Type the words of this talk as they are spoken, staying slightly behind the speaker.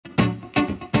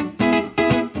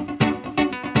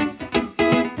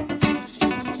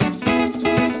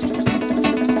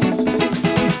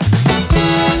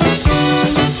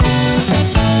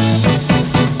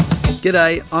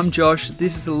G'day, I'm Josh.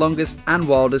 This is the longest and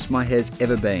wildest my hair's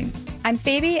ever been. I'm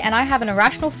Phoebe and I have an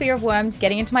irrational fear of worms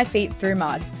getting into my feet through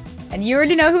mud. And you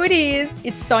already know who it is.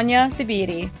 It's Sonia the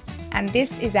Beardy. And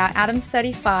this is our Adams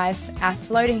 35, our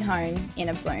floating home in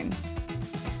a bloom.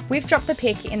 We've dropped the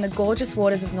pick in the gorgeous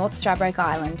waters of North Stradbroke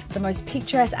Island, the most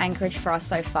picturesque anchorage for us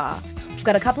so far. We've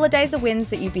got a couple of days of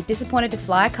winds that you'd be disappointed to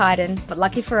fly a kite in, but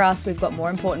lucky for us, we've got more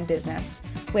important business.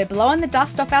 We're blowing the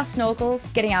dust off our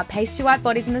snorkels, getting our pasty white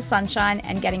bodies in the sunshine,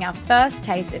 and getting our first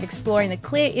taste of exploring the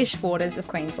clear-ish waters of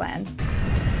Queensland.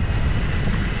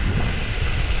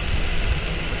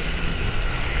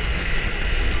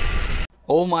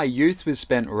 All my youth was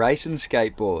spent racing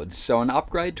skateboards, so an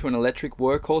upgrade to an electric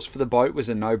workhorse for the boat was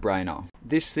a no-brainer.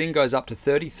 This thing goes up to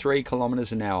 33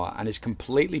 kilometers an hour and is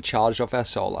completely charged off our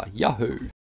solar. Yahoo!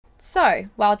 So,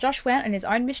 while Josh went on his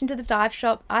own mission to the dive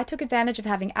shop, I took advantage of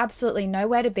having absolutely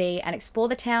nowhere to be and explore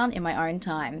the town in my own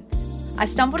time. I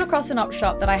stumbled across an op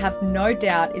shop that I have no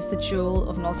doubt is the jewel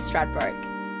of North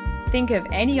Stradbroke. Think of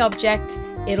any object,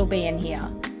 it'll be in here.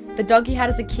 The dog you had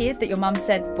as a kid that your mum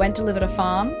said went to live at a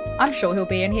farm, I'm sure he'll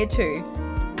be in here too.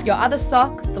 Your other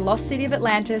sock, the lost city of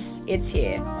Atlantis, it's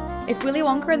here. If Willy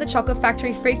Wonka and the Chocolate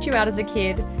Factory freaked you out as a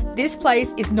kid, this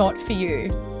place is not for you.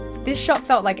 This shop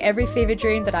felt like every fever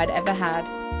dream that I'd ever had.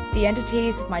 The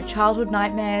entities of my childhood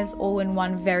nightmares all in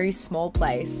one very small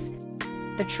place.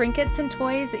 The trinkets and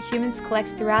toys that humans collect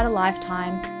throughout a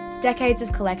lifetime, decades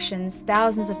of collections,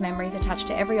 thousands of memories attached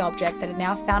to every object that had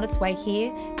now found its way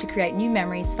here to create new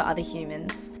memories for other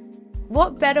humans.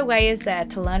 What better way is there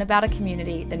to learn about a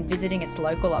community than visiting its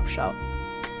local op shop?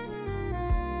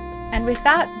 And with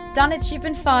that, Dunwich, you've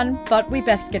been fun, but we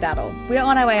best skedaddle. We're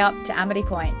on our way up to Amity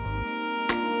Point.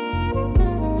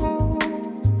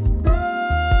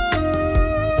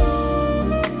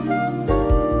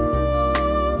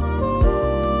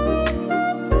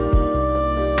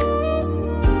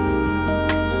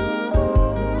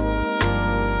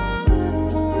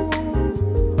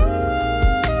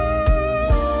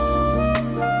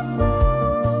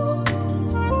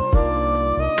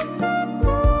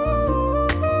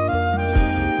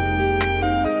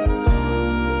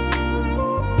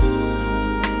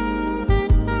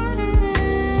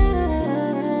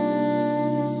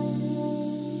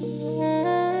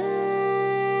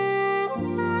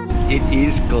 It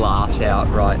is glass out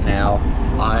right now.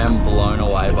 I am blown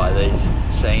away by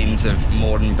these scenes of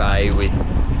Moreton Bay with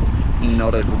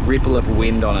not a ripple of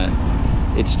wind on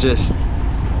it. It's just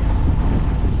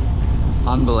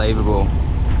unbelievable.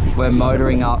 We're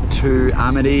motoring up to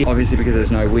Amity, obviously because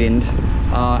there's no wind,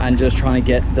 and just trying to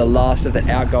get the last of the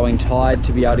outgoing tide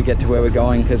to be able to get to where we're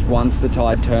going, because once the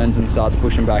tide turns and starts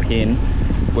pushing back in,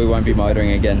 we won't be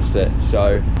motoring against it.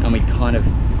 So, and we kind of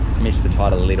missed the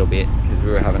tide a little bit because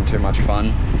we were having too much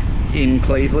fun in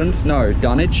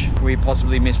Dunwich. We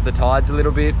possibly missed the tides a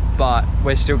little bit, but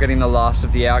we're still getting the last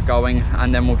of the outgoing,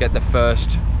 and then we'll get the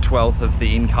first 12th of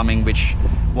the incoming, which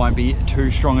won't be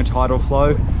too strong a tidal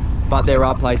flow, but there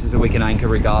are places that we can anchor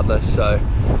regardless. So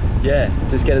yeah,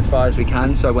 just get as far as we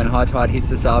can so when high tide hits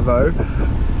the Savo,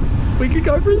 we could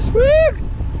go for a swim.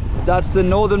 That's the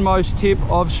northernmost tip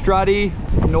of Straddy,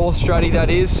 North Straddy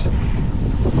that is.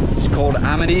 It's called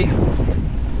Amity,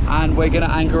 and we're going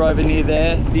to anchor over near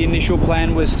there. The initial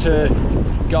plan was to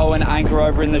go and anchor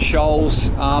over in the shoals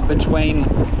between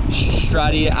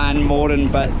Straddy and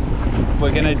Moreton, but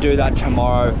we're going to do that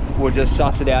tomorrow. We'll just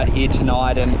suss it out here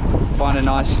tonight and find a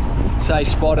nice safe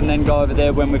spot, and then go over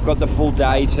there when we've got the full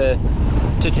day to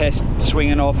test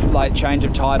swinging off like change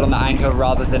of tide on the anchor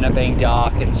rather than it being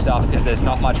dark and stuff, because there's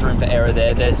not much room for error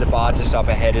there. There's a bar just up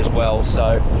ahead as well.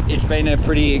 So it's been a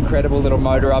pretty incredible little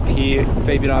motor up here.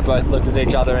 Phoebe and I both looked at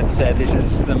each other and said this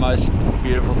is the most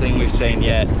beautiful thing we've seen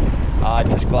yet.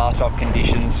 Just glass off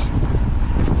conditions,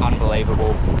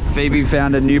 unbelievable. Phoebe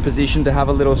found a new position to have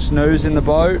a little snooze in the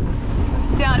boat.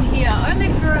 It's down here,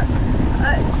 only for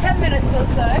 10 minutes or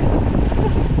so.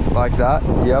 Like that,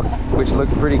 yep, which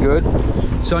looked pretty good.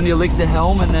 Sonia licked the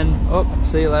helm and then, oh,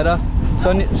 see you later.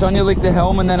 Sonia licked the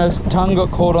helm and then her tongue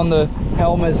got caught on the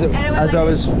helm as I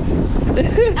was...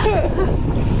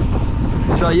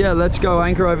 So yeah, let's go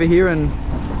anchor over here and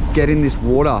get in this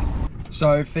water.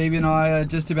 So Phoebe and I are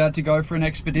just about to go for an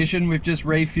expedition. We've just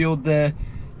refueled the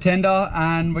tender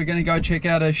and we're gonna go check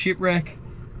out a shipwreck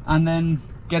and then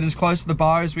get as close to the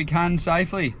bar as we can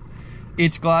safely.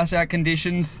 It's glass out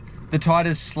conditions. The tide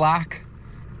is slack.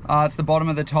 It's the bottom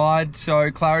of the tide, so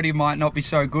clarity might not be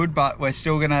so good, but we're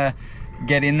still gonna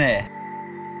get in there.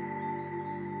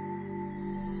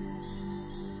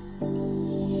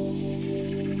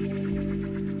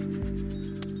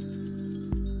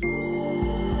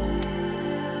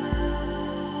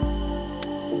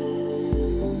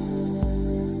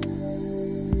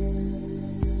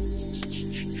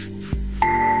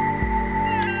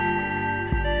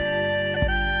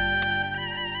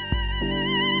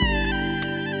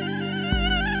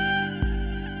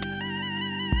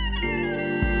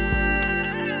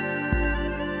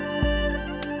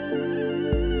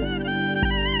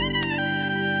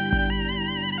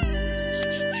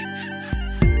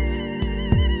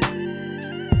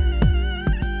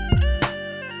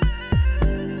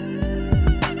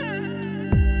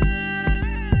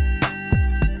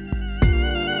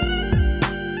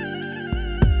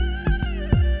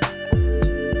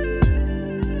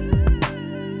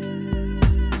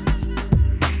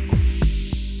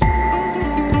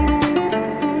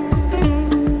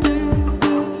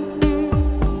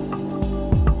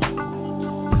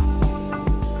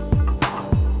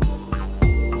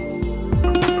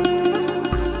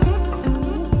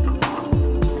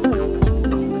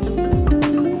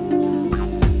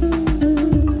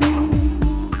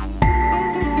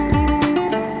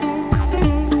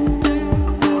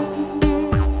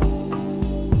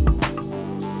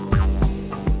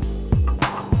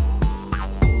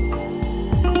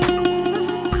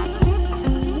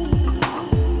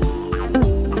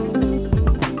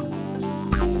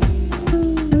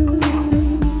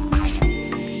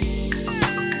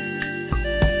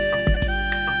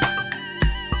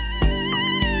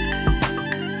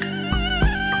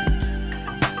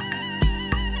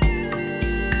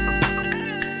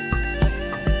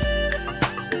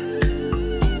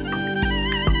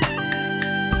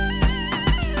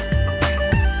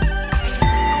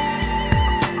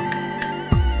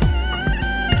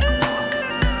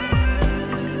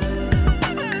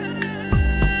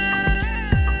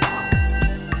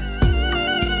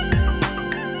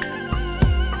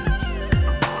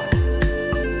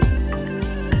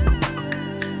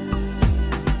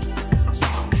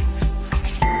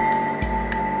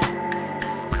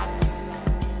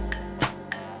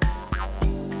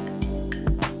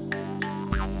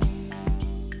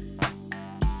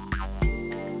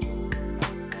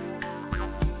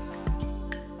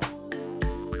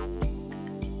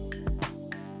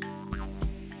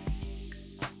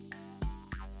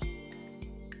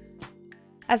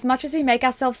 As much as we make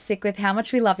ourselves sick with how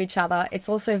much we love each other, it's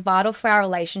also vital for our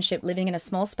relationship living in a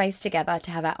small space together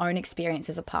to have our own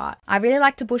experiences apart. I really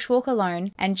like to bushwalk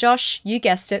alone, and Josh, you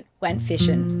guessed it, went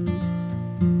fishing.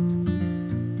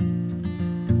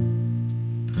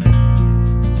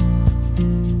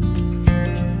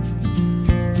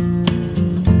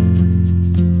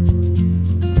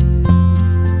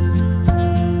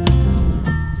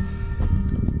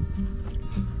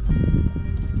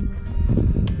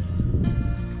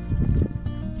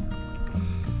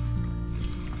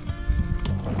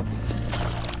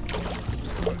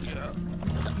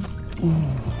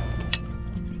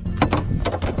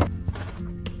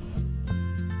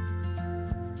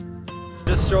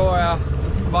 Just saw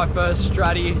my first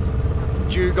Stratty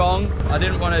dugong. I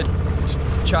didn't want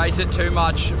to chase it too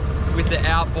much with the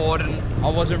outboard, and I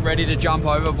wasn't ready to jump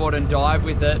overboard and dive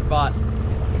with it, but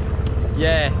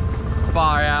yeah,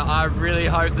 far out. I really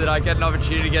hope that I get an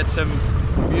opportunity to get some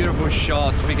beautiful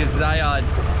shots, because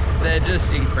they're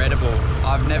just incredible.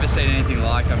 I've never seen anything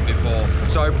like them before.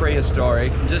 So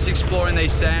prehistoric. I'm just exploring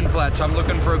these sand flats. I'm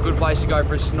looking for a good place to go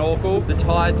for a snorkel. The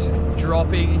tide's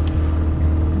dropping.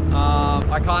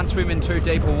 I can't swim in too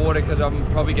deep of water because I'm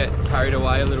probably get carried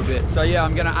away a little bit. So yeah,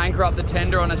 I'm gonna anchor up the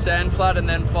tender on a sand flat and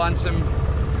then find some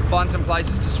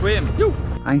places to swim. Yoo!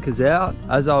 Anchor's out.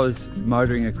 As I was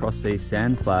motoring across these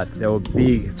sand flats, there were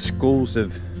big schools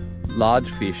of large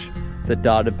fish that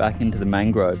darted back into the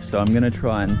mangrove. So I'm gonna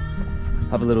try and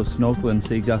have a little snorkel and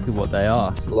see exactly what they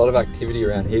are. There's a lot of activity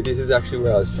around here. This is actually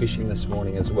where I was fishing this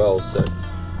morning as well. So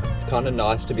it's kind of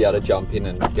nice to be able to jump in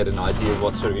and get an idea of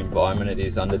what sort of environment it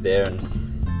is under there and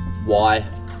why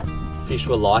fish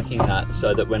were liking that,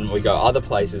 so that when we go other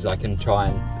places I can try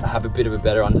and have a bit of a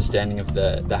better understanding of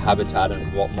the habitat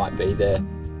and what might be there.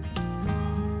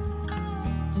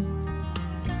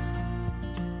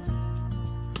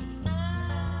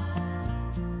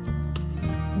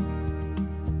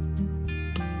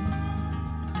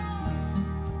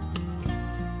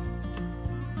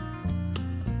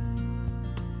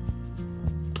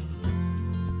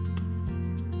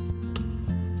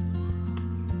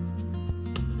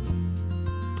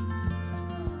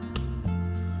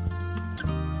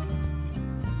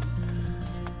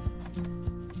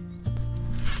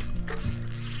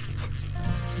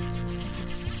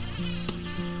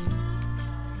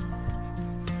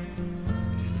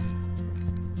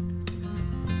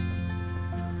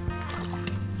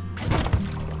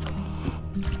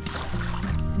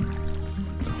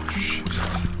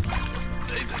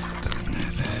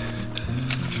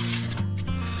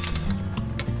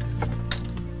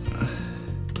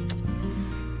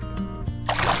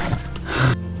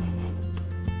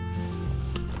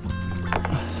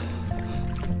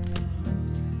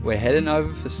 We're heading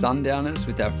over for sundowners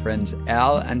with our friends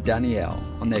Al and Danielle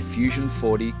on their Fusion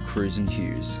 40 Cruisin'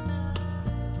 Hughes.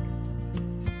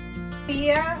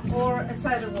 Beer or a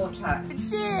soda water?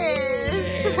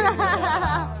 Cheers!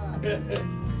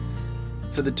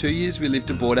 For the 2 years we lived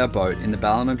aboard our boat in the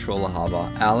Ballina Trawler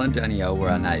Harbour, Al and Danielle were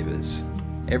our neighbours.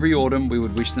 Every autumn we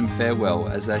would wish them farewell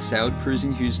as they sailed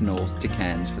Cruisin' Hughes north to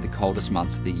Cairns for the coldest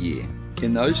months of the year.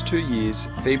 In those 2 years,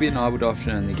 Phoebe and I would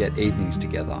often only get evenings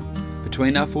together,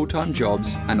 between our full-time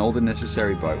jobs and all the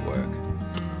necessary boat work.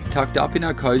 Tucked up in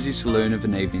our cosy saloon of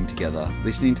an evening together,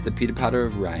 listening to the pitter-patter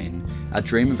of rain, our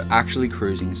dream of actually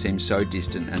cruising seemed so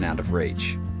distant and out of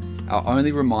reach, our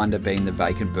only reminder being the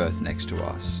vacant berth next to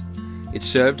us. It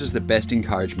served as the best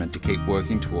encouragement to keep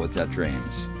working towards our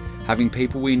dreams. Having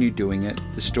people we knew doing it,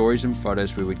 the stories and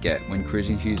photos we would get when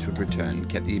Cruisin' Hughes would return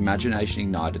kept the imagination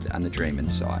ignited and the dream in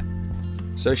sight.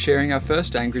 So sharing our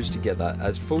first anchorage together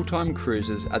as full-time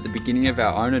cruisers at the beginning of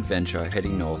our own adventure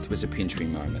heading north was a pinch me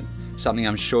moment, something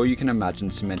I'm sure you can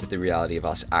imagine cemented the reality of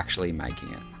us actually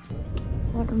making it.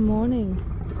 What a morning.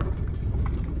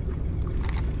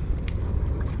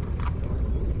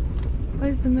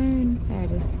 Where's the moon? There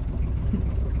it is.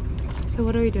 So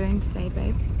what are we doing today,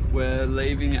 babe? We're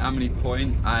leaving Amity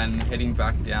Point and heading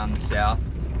back down south.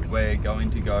 We're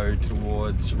going to go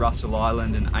towards Russell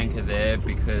Island and anchor there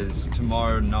because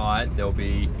tomorrow night there'll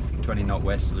be 20 knot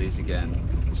westerlies again.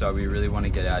 So we really want to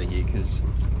get out of here because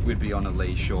we'd be on a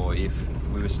lee shore if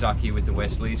we were stuck here with the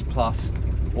westerlies. Plus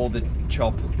all the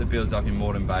chop that builds up in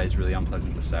Moreton Bay is really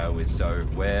unpleasant to sail with, so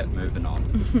we're moving on.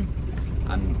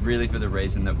 And really for the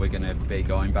reason that we're going to be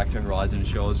going back to Horizon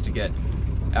Shores to get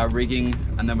our rigging,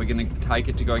 and then we're going to take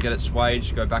it to go get it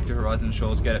swaged, go back to Horizon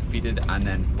Shores, get it fitted, and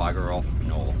then bugger off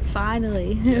north.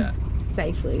 Finally. Yeah.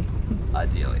 Safely.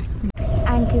 Ideally.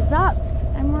 Anchor's up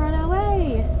and we're on our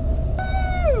way.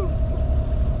 Woo!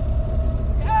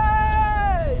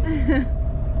 Yay!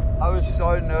 I was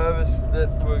so nervous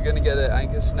that we were going to get an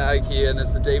anchor snag here, and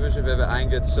it's the deepest we've ever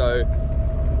anchored, so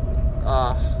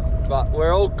but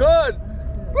we're all good.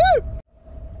 Woo!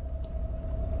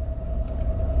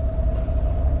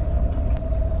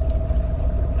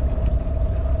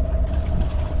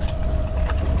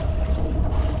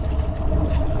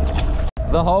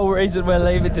 The whole reason we're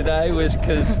leaving today was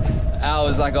because Al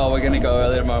was like, oh, we're going to go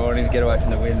early tomorrow morning to get away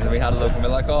from the winds, and we had a look and we're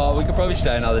like, oh, we could probably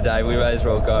stay another day, we may as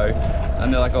well go.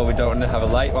 And they're like, oh, we don't want to have a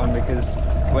late one because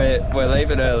we're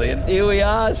leaving early, and here we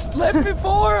are, left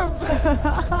before them.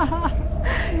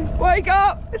 Wake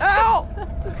up, Al!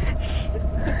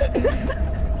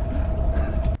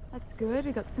 That's good,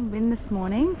 we got some wind this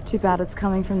morning. Too bad it's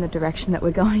coming from the direction that we're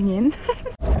going in.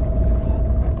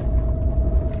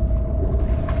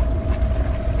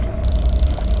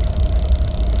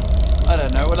 I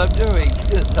don't know what I'm doing.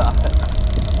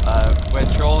 We're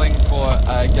trawling for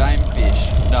a game fish.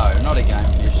 No, not a game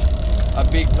fish. A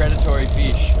big predatory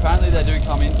fish. Apparently they do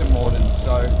come into Morden,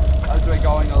 so as we're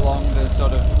going along the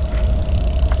sort of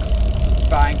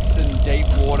banks and deep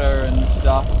water and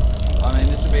stuff, I mean,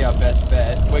 this will be our best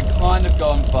bet. We're kind of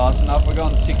going fast enough. We're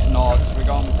going 6 knots. We're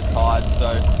going with the tide,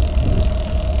 so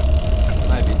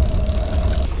maybe.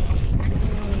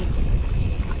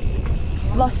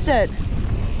 Lost it.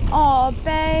 Oh,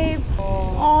 babe.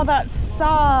 Oh, that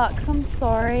sucks. I'm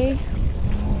sorry.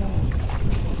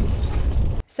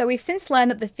 So we've since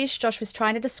learned that the fish Josh was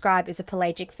trying to describe is a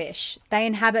pelagic fish. They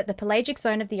inhabit the pelagic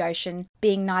zone of the ocean,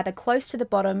 being neither close to the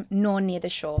bottom nor near the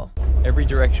shore. Every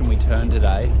direction we turned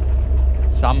today,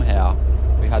 somehow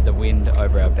we had the wind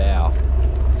over our bow.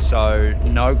 So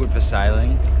no good for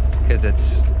sailing, because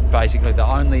it's basically the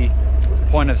only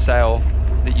point of sail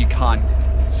that you can't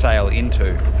sail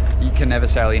into. You can never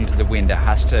sail into the wind. It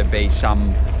has to be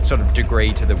some sort of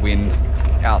degree to the wind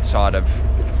outside of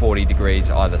 40 degrees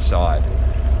either side.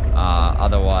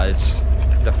 Otherwise,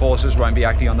 the forces won't be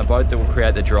acting on the boat that will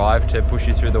create the drive to push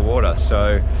you through the water.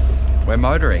 So we're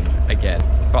motoring again.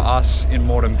 For us in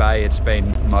Moreton Bay, it's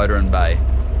been motor and bay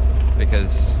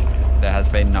because there has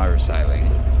been no sailing.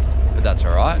 But that's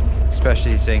all right,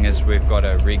 especially seeing as we've got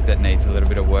a rig that needs a little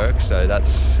bit of work. So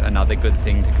that's another good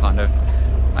thing to kind of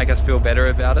make us feel better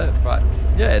about it. But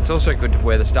yeah, it's also good to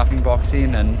wear the stuffing box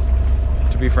in, and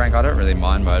to be frank, I don't really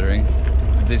mind motoring.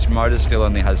 This motor still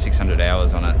only has 600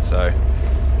 hours on it, so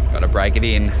gotta break it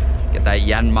in, get that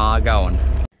Yanmar going.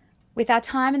 With our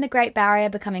time in the Great Barrier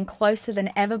becoming closer than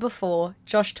ever before,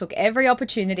 Josh took every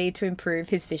opportunity to improve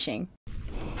his fishing.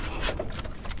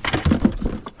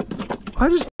 I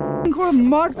just caught a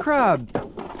mud crab.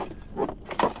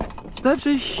 That's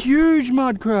a huge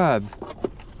mud crab.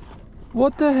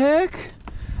 What the heck?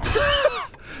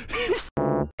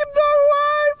 No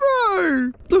way,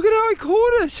 bro! Look at how I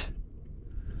caught it.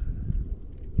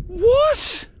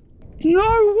 What?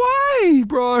 No way,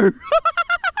 bro!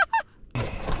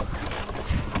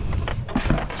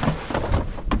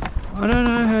 I don't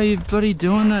know how you're bloody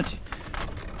doing that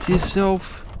to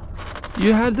yourself.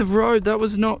 You had the road, that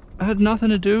was not, had nothing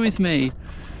to do with me.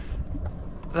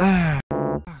 Ah,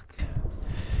 fuck.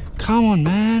 Come on,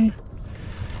 man.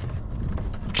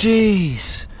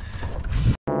 Jeez.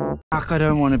 Fuck, I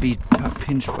don't want to be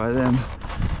pinched by them.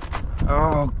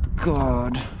 Oh,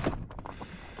 God.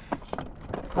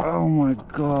 Oh my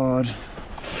God.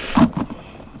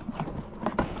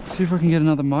 See if I can get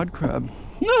another mud crab.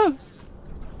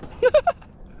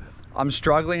 I'm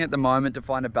struggling at the moment to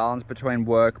find a balance between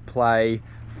work, play,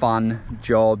 fun,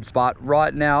 jobs. But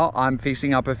right now I'm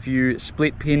fixing up a few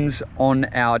split pins on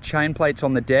our chain plates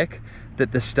on the deck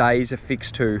that the stays are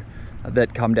fixed to,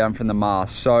 that come down from the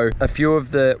mast. So a few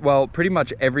of the, well, pretty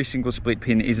much every single split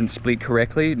pin isn't split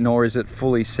correctly, nor is it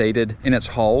fully seated in its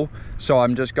hole. So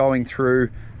I'm just going through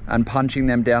and punching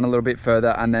them down a little bit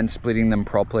further and then splitting them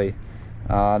properly.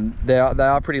 They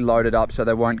are pretty loaded up, so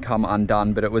they won't come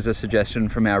undone, but it was a suggestion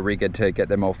from our rigger to get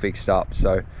them all fixed up.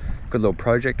 So good little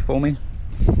project for me.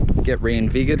 Get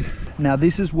reinvigorated. Now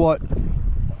this is what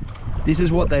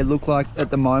they look like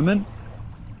at the moment.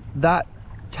 That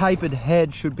tapered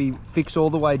head should be fixed all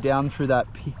the way down through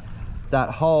that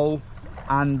hole,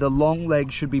 and the long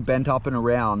legs should be bent up and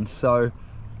around. So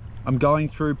I'm going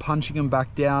through, punching them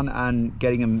back down and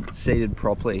getting them seated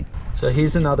properly. So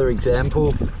here's another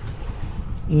example.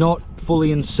 Not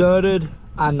fully inserted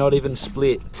and not even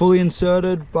split. Fully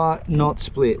inserted but not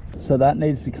split. So that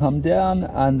needs to come down,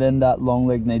 and then that long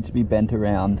leg needs to be bent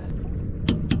around.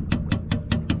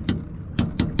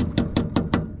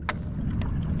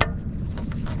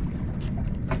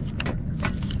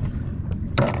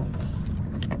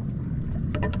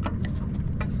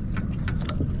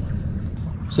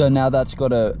 So now that's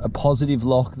got a positive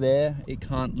lock there. It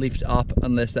can't lift up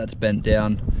unless that's bent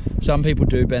down. Some people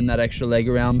do bend that extra leg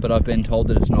around, but I've been told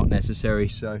that it's not necessary,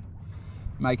 so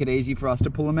make it easy for us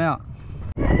to pull them out.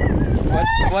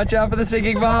 Watch out for the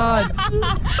sinking barn!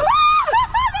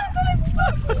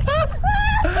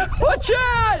 Watch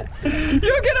out!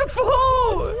 You're gonna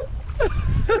fall!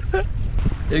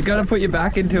 You've got to put your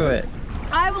back into it.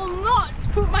 I will not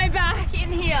put my back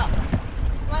in here.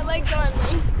 My legs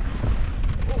only.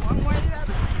 Oh, I'm worried about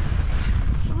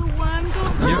the worm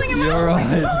crawling in my You're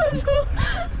right.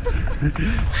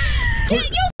 Get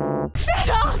your fat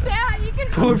ass out. You can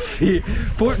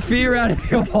Put fear out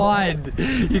of your mind.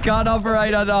 You can't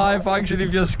operate under high function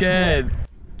if you're scared.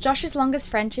 Josh's longest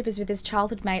friendship is with his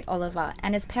childhood mate Oliver,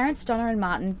 and his parents Donna and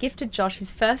Martin gifted Josh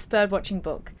his first birdwatching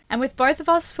book. And with both of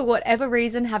us, for whatever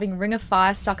reason, having Ring of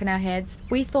Fire stuck in our heads,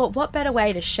 we thought what better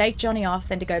way to shake Johnny off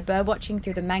than to go birdwatching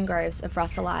through the mangroves of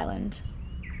Russell Island.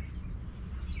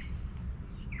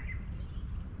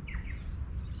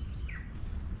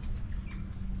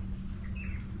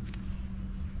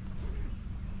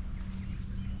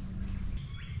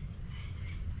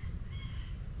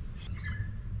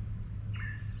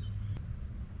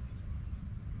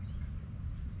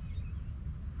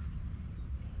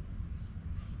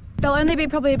 There'll only be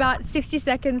probably about 60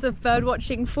 seconds of bird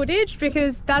watching footage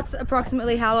because that's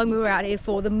approximately how long we were out here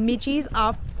for. The midgies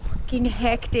are fucking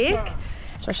hectic.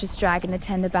 Josh is dragging the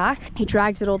tender back. He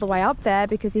dragged it all the way up there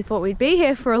because he thought we'd be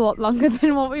here for a lot longer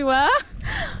than what we were.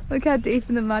 Look how deep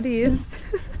in the mud he is.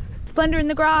 Splendor in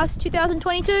the Grass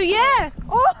 2022, yeah!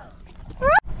 Oh!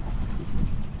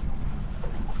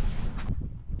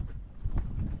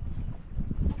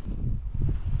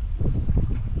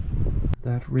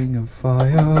 That ring of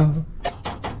fire.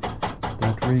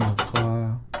 That ring of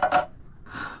fire.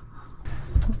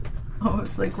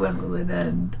 Almost like when will it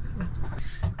end?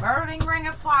 Burning ring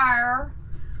of fire.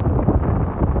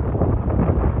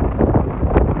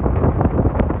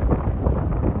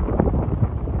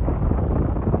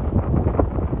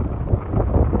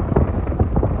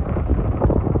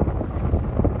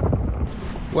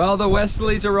 Well, the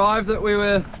westerlies arrived that we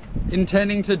were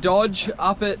intending to dodge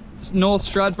up at North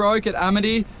Stradbroke at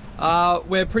Amity.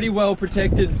 We're pretty well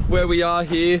protected where we are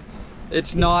here.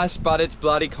 It's nice, but it's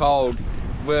bloody cold.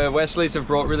 Westerlies have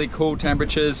brought really cool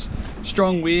temperatures,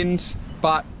 strong winds,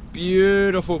 but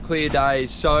beautiful clear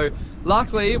days. So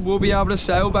luckily we'll be able to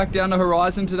sail back down to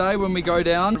Horizon today when we go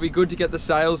down. It'll be good to get the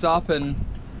sails up and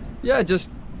yeah, just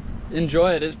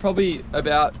enjoy it. It's probably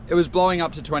about, it was blowing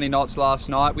up to 20 knots last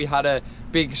night. We had a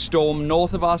big storm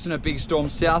north of us and a big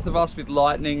storm south of us with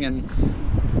lightning and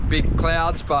big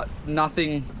clouds, but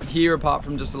nothing here apart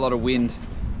from just a lot of wind.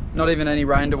 Not even any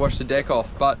rain to wash the deck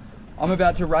off. But I'm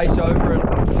about to race over and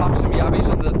puck some yabbies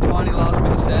on the tiny last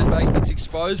bit of sandbank that's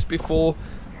exposed before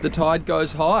the tide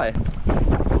goes high.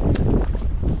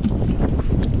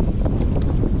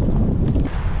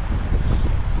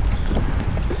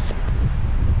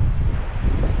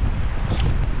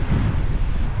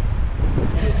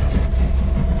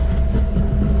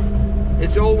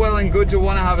 It's all well and good to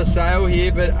want to have a sail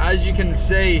here, but as you can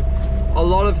see, a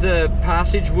lot of the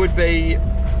passage would be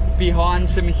behind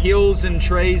some hills and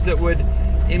trees that would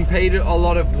impede a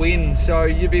lot of wind, so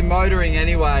you'd be motoring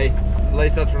anyway. At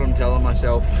least that's what I'm telling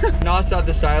myself. Nice to have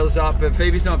the sails up, but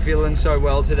Phoebe's not feeling so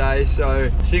well today,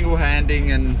 so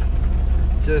single-handing and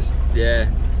just, yeah,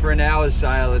 for an hour's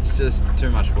sail, it's just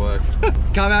too much work.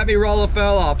 Come at me, roller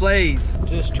furler, please.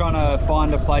 Just trying to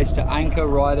find a place to anchor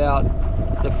right out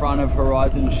the front of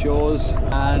Horizon Shores,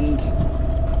 and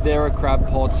there are crab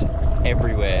pots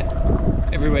everywhere.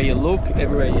 Everywhere you look,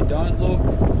 everywhere you don't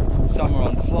look. Some are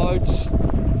on floats,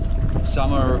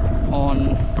 some are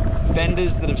on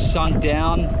fenders that have sunk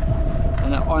down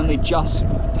and are only just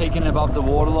peeking above the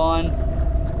waterline.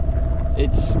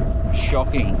 It's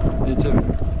shocking. It's a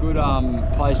good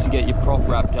place to get your prop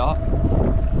wrapped up,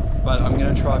 but I'm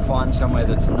going to try find somewhere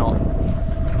that's not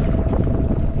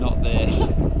there.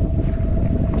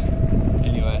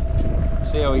 Anyway,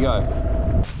 see how we go.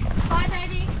 Bye,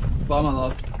 baby. Bye, my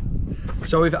love.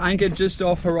 So we've anchored just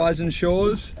off Horizon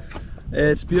Shores.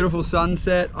 It's beautiful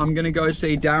sunset. I'm gonna go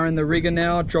see Darren the rigger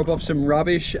now, drop off some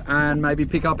rubbish and maybe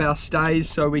pick up our stays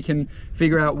so we can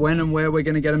figure out when and where we're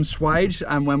gonna get them swaged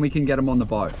and when we can get them on the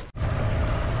boat.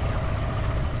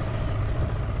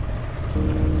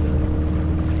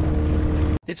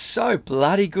 It's so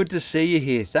bloody good to see you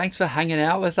here. Thanks for hanging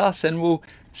out with us, and we'll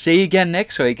see you again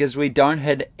next week as we don't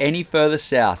head any further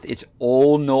south. It's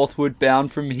all northward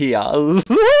bound from here.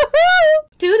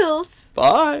 Doodles.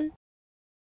 Bye.